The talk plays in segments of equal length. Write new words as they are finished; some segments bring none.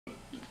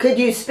Could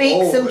you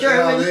speak some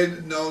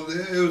German? No,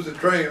 it was a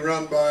train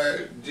run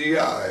by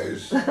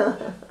GIs.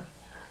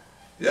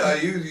 Yeah,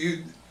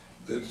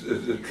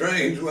 the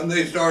trains, when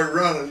they started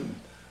running,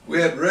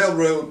 we had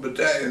railroad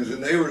battalions,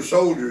 and they were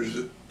soldiers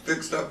that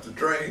fixed up the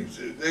trains.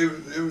 They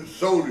were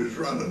soldiers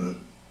running it.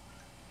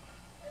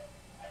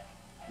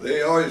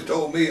 They always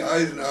told me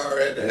Eisenhower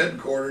had the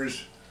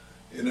headquarters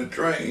in a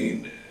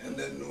train, and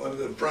then when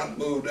the front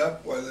moved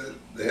up, well,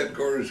 the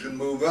headquarters can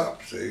move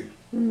up, see?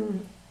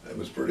 Mm. That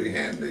was pretty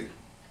handy.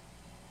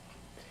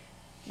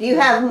 Do you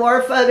have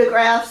more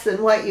photographs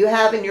than what you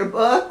have in your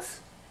books?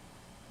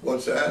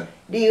 What's that?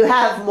 Do you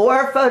have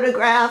more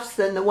photographs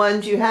than the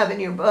ones you have in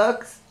your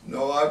books?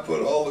 No, I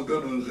put all the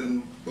good ones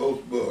in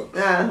both books.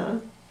 Uh-huh.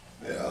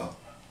 Yeah.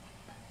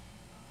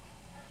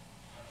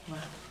 Wow.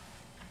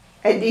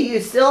 And do you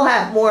still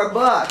have more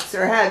books,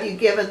 or have you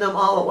given them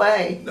all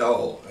away?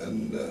 No,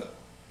 and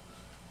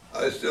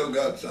I still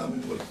got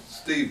some, but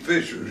Steve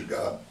Fisher's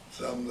got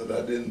some that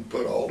I didn't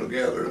put all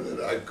together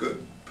that I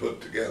could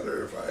put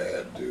together if I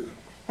had to.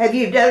 Have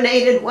you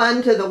donated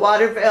one to the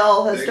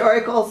Waterville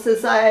Historical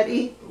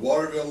Society? The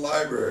Waterville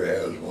Library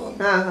has one.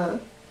 Uh-huh.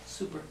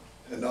 Super.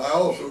 And I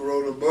also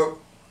wrote a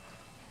book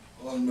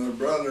on my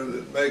brother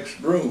that makes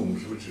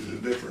brooms, which is a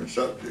different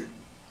subject.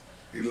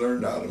 He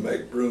learned how to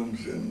make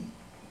brooms in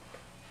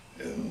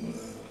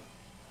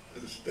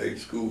the state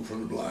school for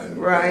the blind.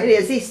 Right.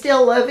 Is he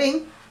still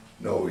living?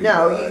 No, he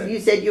No, died. you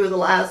said you were the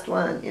last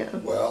one, yeah.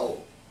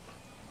 Well,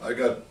 I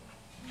got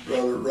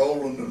Brother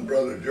Roland and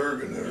Brother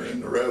Jurgen are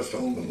in the rest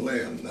home in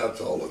Lynn. That's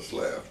all that's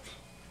left.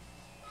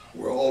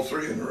 We're all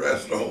three in the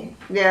rest home.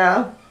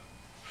 Yeah.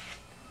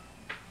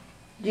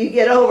 Do you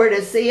get over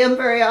to see him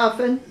very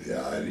often?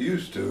 Yeah, I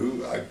used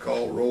to. I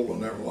call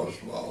Roland every once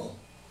in a while.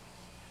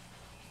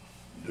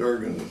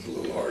 Jurgen is a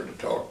little hard to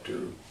talk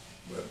to,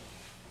 but.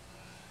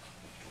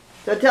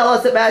 So tell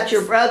us about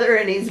your brother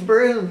and his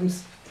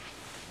brooms.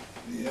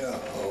 Yeah,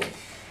 I'll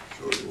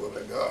show you what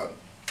I got.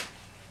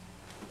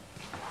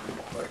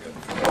 If I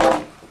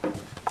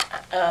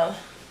can.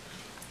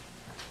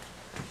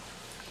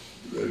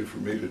 You ready for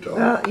me to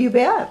talk? You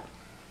bet.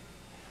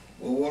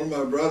 Well, one of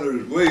my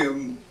brothers,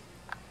 William,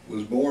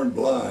 was born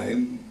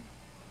blind.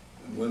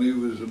 And when he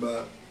was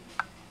about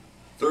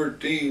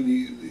 13,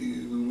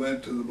 he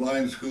went to the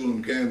blind school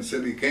in Kansas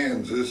City,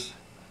 Kansas,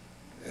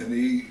 and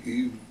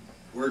he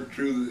worked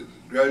through,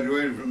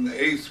 graduated from the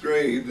 8th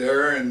grade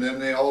there, and then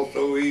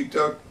he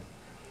took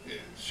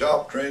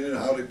shop training,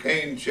 how to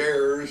cane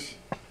chairs,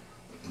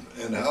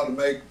 and how to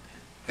make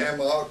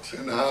hammocks,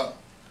 and how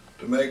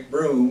to make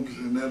brooms,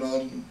 and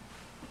then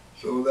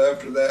so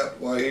after that,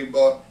 why, he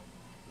bought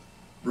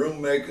broom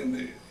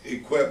making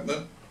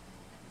equipment,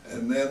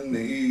 and then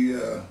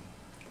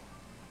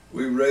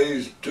we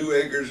raised 2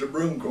 acres of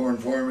broom corn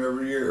for him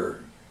every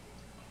year,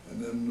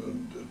 and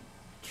then the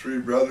 3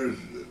 brothers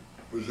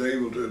was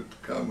able to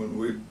come, and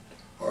we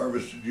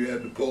harvested. You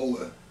had to pull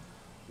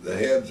the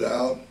heads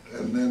out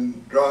and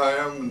then dry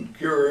them and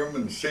cure them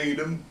and seed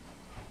them,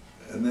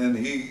 and then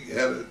we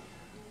had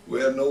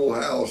an old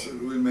house that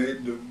we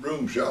made the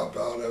broom shop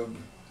out of,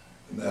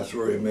 and that's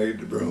where he made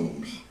the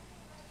brooms.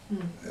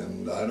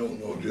 And I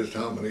don't know just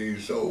how many he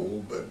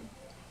sold, but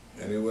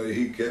anyway,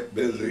 he kept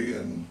busy,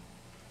 and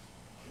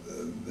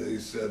they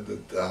said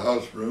that the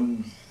house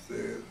brooms,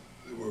 they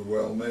were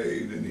well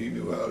made, and he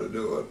knew how to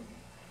do it.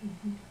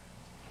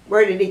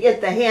 Where did he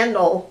get the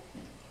handle?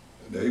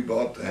 They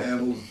bought the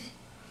handles.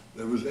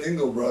 There was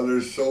Engel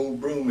Brothers sold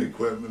broom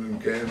equipment in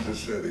Kansas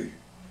City.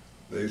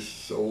 They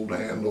sold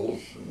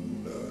handles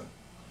and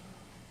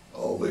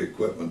all the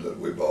equipment that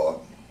we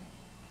bought.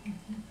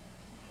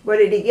 What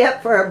did he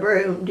get for a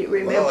broom? Do you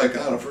remember? Well, I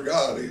kind of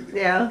forgot.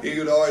 He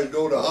would always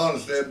go to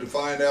Hansted to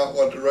find out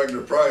what the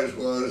regular price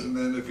was, and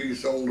then if he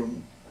sold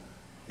them,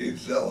 he'd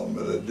sell them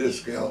at a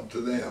discount to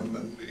them.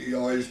 And he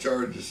always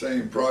charged the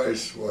same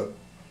price what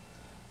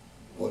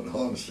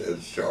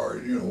Hansted's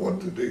charged. You know what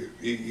to do.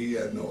 He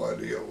had no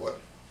idea what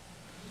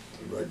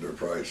the regular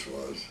price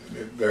was, and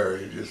it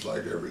varied just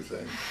like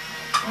everything.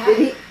 Did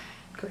he?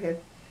 Go ahead.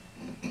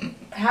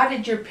 How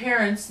did your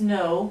parents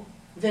know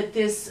that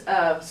this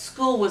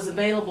school was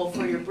available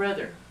for your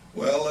brother?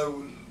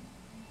 Well,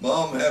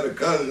 Mom had a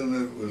cousin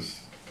that was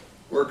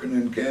working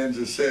in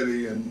Kansas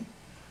City, and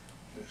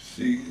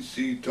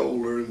she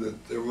told her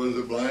that there was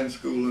a blind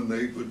school and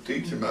they would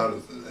teach him how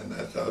to, and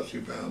that's how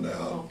she found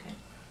out. Okay.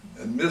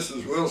 And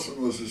Mrs.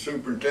 Wilson was the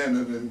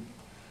superintendent, and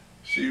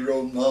she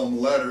wrote Mom a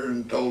letter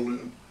and told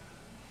him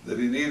that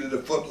he needed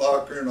a foot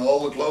locker and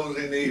all the clothes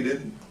he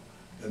needed,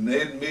 and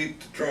they'd meet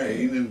the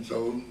train. And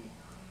so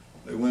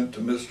they went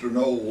to Mr.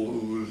 Knoll,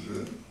 who was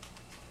the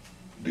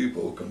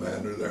depot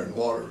commander there in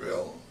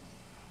Waterville,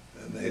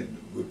 and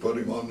we put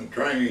him on the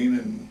train,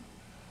 and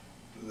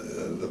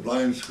the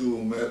blind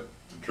school met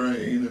the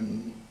train,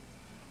 and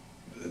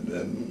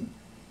then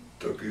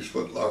took his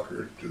foot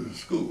locker to the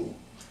school.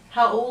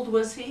 How old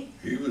was he?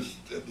 He was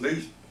at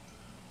least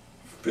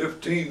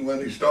 15 when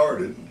he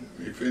started.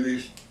 He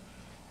finished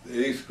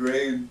the 8th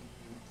grade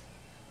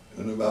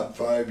in about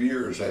 5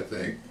 years, I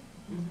think.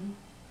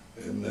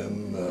 And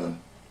then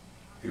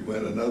he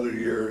went another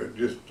year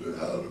just to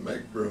how to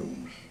make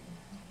brooms.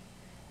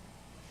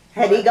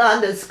 Had he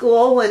gone to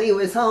school when he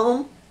was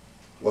home?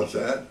 What's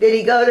that? Did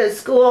he go to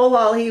school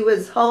while he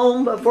was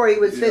home before he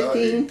was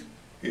 15?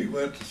 Yeah, he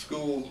went to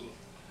school.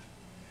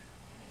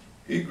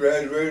 He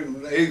graduated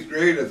in the 8th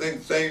grade, I think,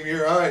 the same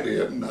year I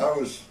did, and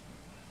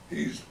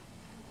he's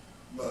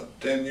about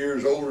 10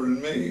 years older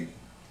than me.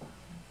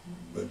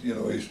 But, you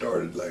know, he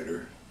started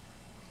later.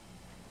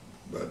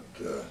 But,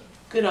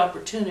 Good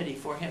opportunity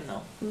for him,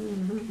 though.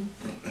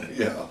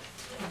 yeah.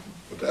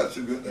 But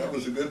that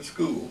was a good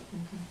school.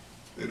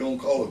 They don't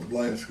call it the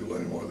blind school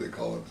anymore, they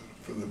call it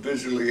for the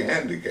visually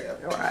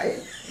handicapped. Right.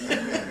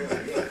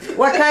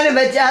 What kind of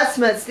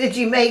adjustments did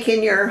you make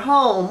in your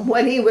home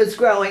when he was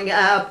growing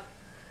up?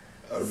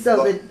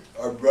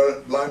 Our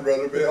blind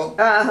brother Bill?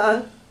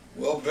 Uh-huh.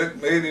 Well,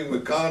 Vic made him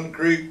a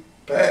concrete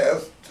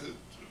path.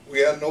 We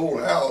had an old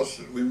house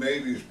that we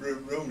made his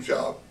room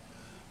shop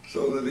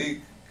so that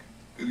he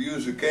could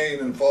use a cane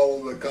and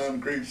follow the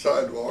concrete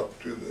sidewalk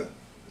to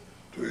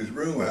his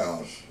room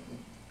house.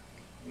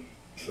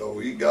 So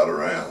he got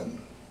around,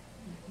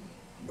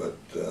 but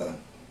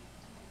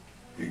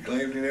he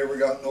claimed he never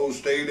got no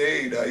state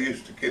aid. I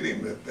used to kid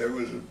him that there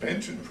was a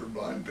pension for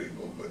blind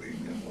people, but he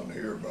didn't want to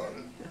hear about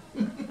it.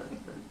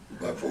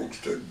 My folks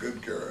took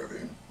good care of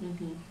him.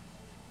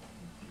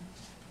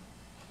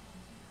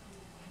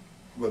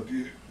 But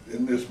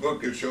in this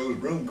book it shows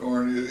broom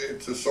corn,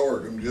 it's a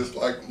sorghum just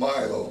like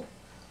Milo,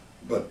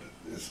 but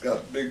it's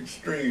got big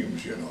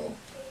streams, you know.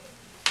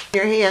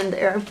 Your hand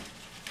there.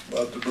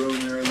 About the broom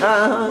there,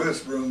 the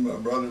whisk broom my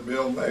brother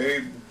Bill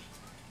made.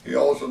 He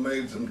also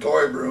made some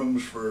toy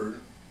brooms for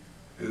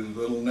his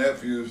little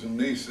nephews and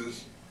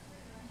nieces,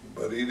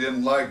 but he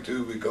didn't like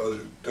to because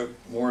it took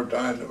more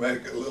time to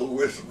make a little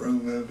whisk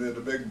broom than it did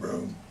a big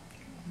broom.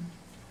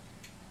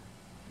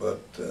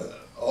 But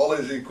all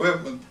his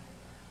equipment,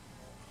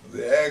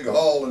 the Ag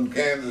Hall in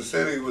Kansas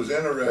City was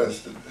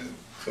interested,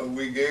 so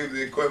we gave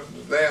the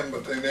equipment to them,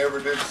 but they never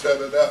did set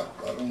it up.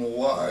 I don't know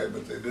why,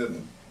 but they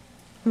didn't.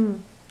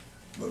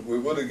 But we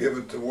would have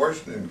given it to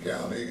Washington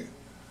County,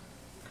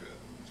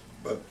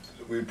 but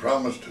we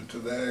promised it to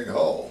the Ag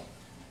Hall.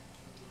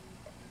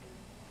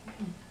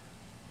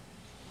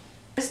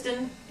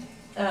 Kristen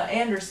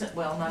Anderson,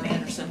 well, not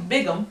Anderson,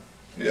 Bigham.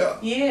 Yeah.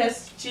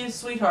 Yes, she was a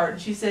sweetheart.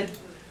 She said,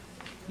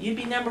 you'd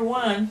be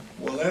 #1.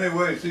 Well,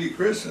 anyway, see,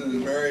 Kristen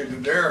is married to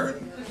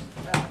Darren,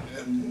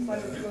 and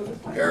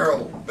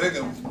Carol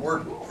Bigham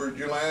worked for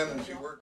Julian, and she worked